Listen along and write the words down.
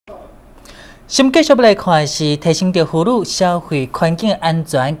先继续要来看的是提升着妇女消费环境安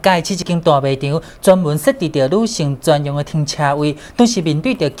全，嘉义市一间大卖场专门设置着女性专用的停车位。但是面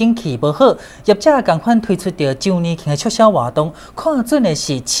对着景气无好，业者同款推出着周年庆的促销活动，看准的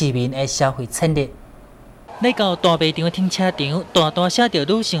是市民的消费潜力。来到大卖场的停车场，大写着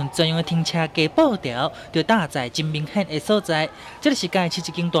女性专用的停车格布条，就搭在真明显的所在。这就是嘉义市一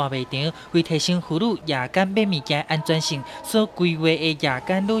间大卖场为提升妇女夜间买物件安全性所规划的夜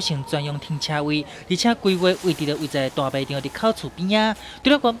间女性专用停车位，而且规划位在大卖场的口处边啊。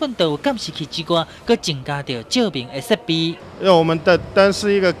除了原本就有监视器之外，佮增加着照明的设备。因为我们的灯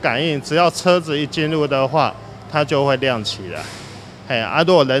是一个感应，只要车子一进入的话，它就会亮起来。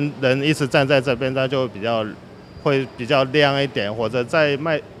如果人一直站在这边，它就会比较亮一点，或者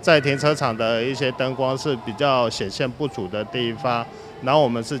在停车场的一些灯光是比较显现不足的地方，然后我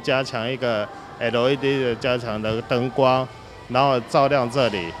们是加强一个 LED 的加强的灯光，然后照亮这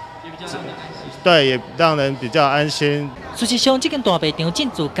里，也比较让人安心。对，也让人比较安心。事实上，这间大卖场进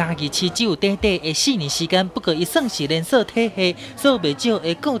驻嘉义市只有短的4年时间，不过伊算是连锁体系，所以未少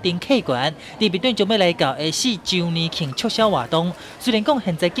的固定客源。特别对准要来到4周年庆促销活动，虽然讲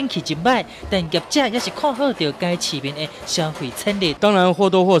现在景气真歹，但业者也是看好着该市民的消费潜力。当然或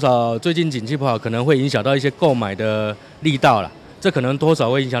多或少，最近景气不好，可能会影响到一些购买的力道啦。这可能多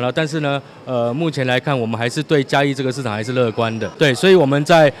少会影响到，但是呢，目前来看，我们还是对嘉义这个市场还是乐观的。对，所以我们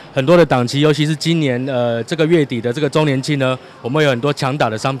在很多的档期，尤其是今年这个月底的这个周年庆呢，我们有很多强打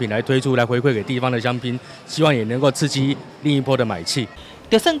的商品来推出，来回馈给地方的乡亲，希望也能够刺激另一波的买气。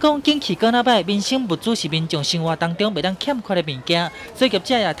就算讲景气过那歹，民生物资是民众生活当中袂当欠缺的物件，所以业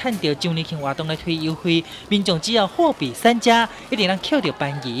者也趁着周年庆活动来推优惠，民众只要货比三家，一定能捡到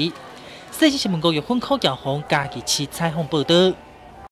便宜。世新新闻5月份口角红嘉义市采访报道。